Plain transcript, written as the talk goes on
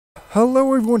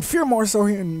Hello everyone, Fear Marcel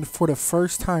here, and for the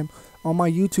first time on my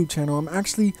YouTube channel, I'm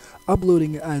actually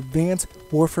uploading Advanced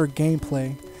Warfare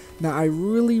gameplay. Now, I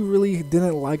really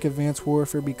didn't like Advanced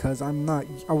Warfare because I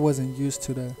wasn't used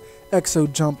to the exo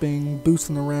jumping,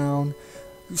 boosting around.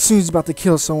 As soon as you're about to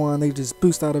kill someone, they just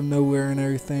boost out of nowhere and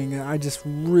everything, and I just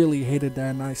really hated that,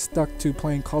 and I stuck to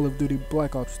playing Call of Duty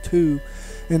Black Ops 2.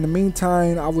 In the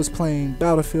meantime, I was playing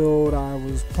Battlefield, I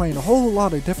was playing a whole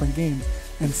lot of different games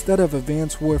instead of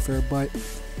Advanced Warfare. But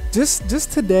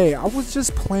just today I was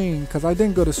just playing because I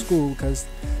didn't go to school because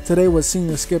today was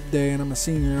senior skip day and I'm a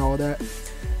senior and all that,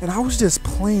 and I was just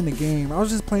playing the game. I was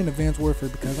just playing Advanced Warfare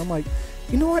because I'm like,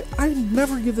 you know what, I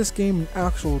never give this game an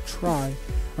actual try.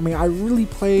 I mean, I really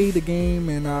played the game,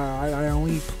 and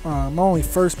I'm only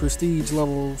first prestige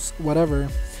levels whatever,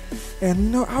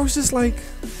 and I was just like,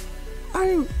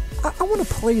 I want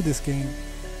to play this game.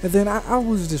 And then I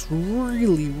was just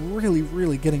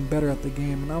really getting better at the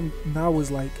game, and I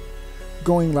was like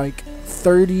going like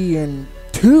 30-2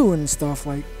 and stuff.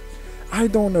 Like, I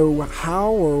don't know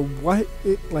how or what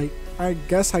like, I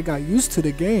guess I got used to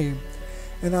the game,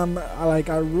 and I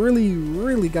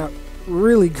really got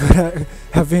really good at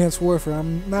Advanced Warfare.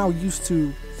 I'm now used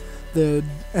to the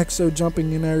exo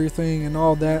jumping and everything and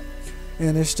all that,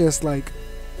 and it's just like,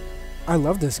 I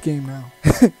love this game now.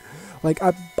 Like,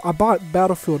 I bought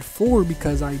Battlefield 4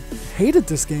 because I hated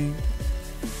this game,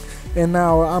 and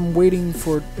now I'm waiting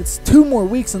for, it's 2 more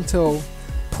weeks until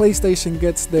PlayStation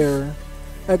gets their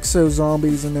Exo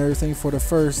Zombies and everything for the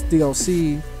first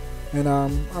DLC, and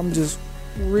I'm just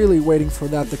really waiting for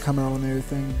that to come out and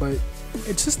everything. But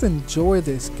just enjoy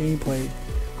this gameplay.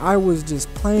 I was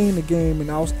just playing the game,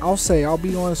 and I'll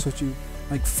be honest with you,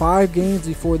 like 5 games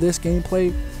before this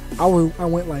gameplay, I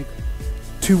went like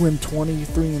 2-20,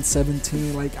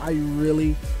 3-17. Like, I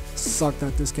really sucked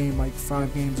at this game like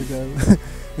 5 games ago.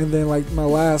 And then like my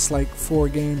last like 4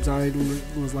 games, I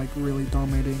was like really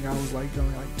dominating. I was like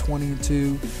going like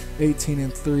 20-2,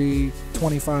 18-3,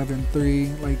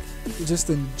 25-3. Like,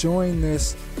 just enjoying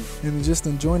this and just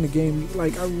enjoying the game.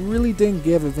 Like, I really didn't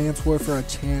give Advanced Warfare a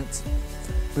chance,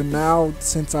 but now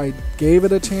since I gave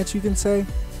it a chance, you can say,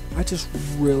 I just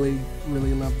really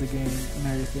love the game and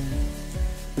everything.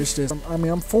 It's just, I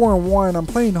mean, I'm 4-1. I'm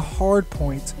playing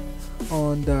Hardpoint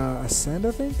on the Ascend,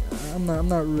 I think. I'm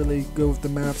not really good with the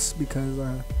maps because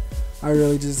I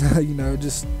really just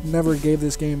just never gave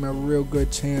this game a real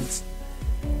good chance.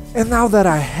 And now that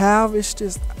I have, it's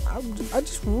just, I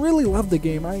just really love the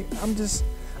game. I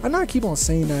know I keep on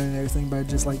saying that and everything, but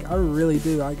just like, I really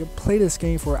do. I could play this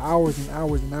game for hours and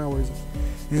hours and hours,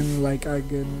 and like, I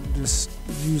can just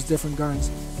use different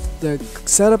guns. The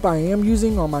setup I am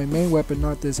using on my main weapon,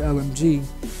 not this LMG,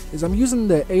 is I'm using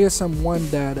the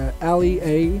ASM1 that Ali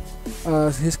A,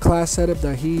 his class setup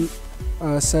that he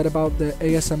said about the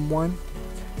ASM1.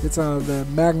 It's the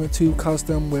Magnitude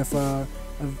custom with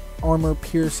armor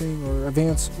piercing, or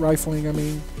advanced rifling, I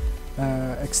mean,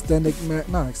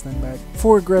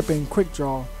 forward grip and quick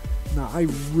draw. Now, I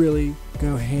really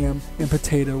go ham and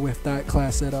potato with that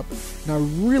class setup, and I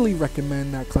really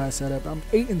recommend that class setup. I'm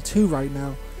 8-2 right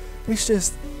now. It's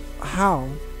just how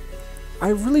I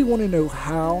really want to know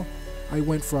how I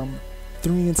went from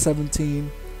 3-17,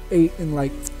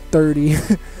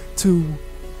 8-30 to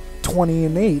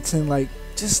 20-8, and like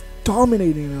just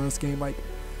dominating in this game. Like,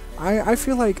 I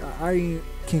feel like I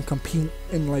can compete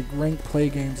in like ranked play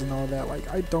games and all that. Like,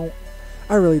 I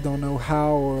really don't know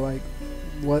how, or like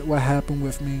what happened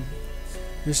with me.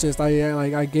 It's just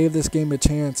I gave this game a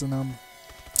chance, and I'm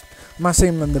not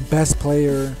saying I'm the best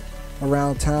player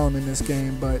around town in this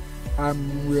game, but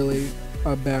I'm really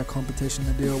a bad competition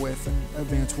to deal with in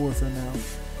Advanced Warfare now.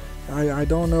 I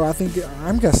don't know.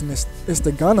 I'm guessing it's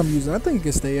the gun I'm using. I think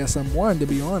it's the ASM1, to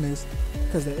be honest,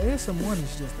 because the ASM1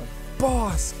 is just a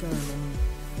boss gun. I mean,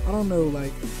 I don't know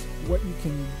like what you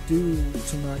can do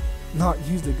to not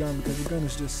use the gun, because the gun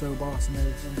is just so boss and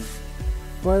everything.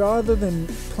 But other than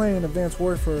playing Advanced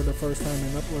Warfare the first time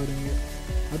and uploading it,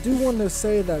 I do want to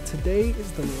say that today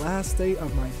is the last day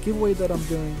of my giveaway that I'm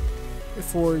doing.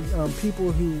 For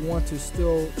people who want to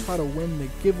still try to win the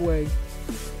giveaway,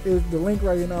 the link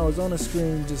right now is on the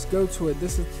screen. Just go to it.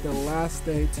 This is the last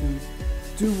day to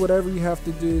do whatever you have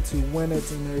to do to win it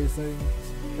and everything.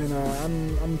 And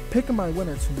I'm picking my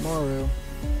winner tomorrow,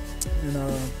 and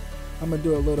I'm gonna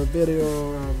do a little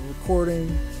video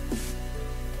recording.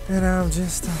 And I'm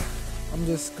just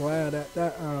glad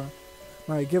that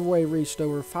my giveaway reached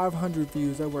over 500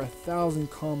 views, over 1,000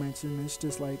 comments, and it's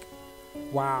just like,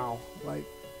 wow. Like,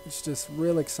 it's just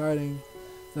real exciting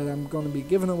that I'm going to be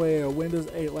giving away a Windows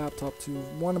 8 laptop to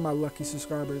one of my lucky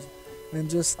subscribers. And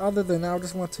just other than that, I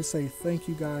just want to say thank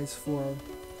you guys for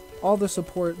all the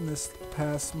support in this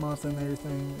past month and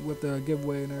everything with the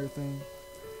giveaway and everything.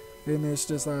 And it's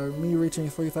just me reaching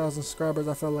 3,000 subscribers.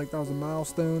 I felt like that was a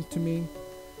milestone to me,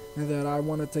 and that I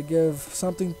wanted to give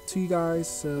something to you guys.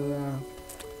 So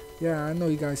yeah, I know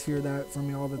you guys hear that from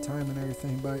me all the time and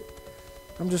everything, but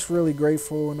I'm just really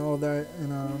grateful and all that.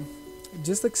 And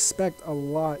just expect a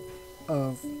lot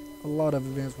of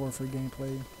Advanced Warfare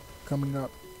gameplay coming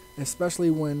up, especially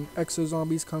when Exo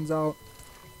Zombies comes out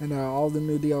and all the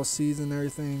new DLCs and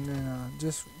everything. And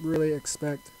just really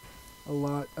expect a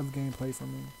lot of gameplay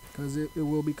from me, because it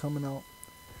will be coming out.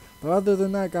 But other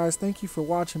than that, guys, thank you for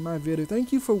watching my video.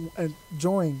 Thank you for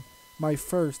enjoying my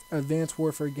first Advanced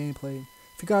Warfare gameplay.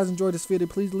 If you guys enjoyed this video,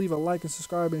 please leave a like and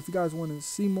subscribe. And if you guys want to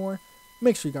see more,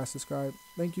 make sure you guys subscribe.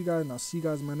 Thank you guys, and I'll see you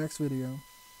guys in my next video.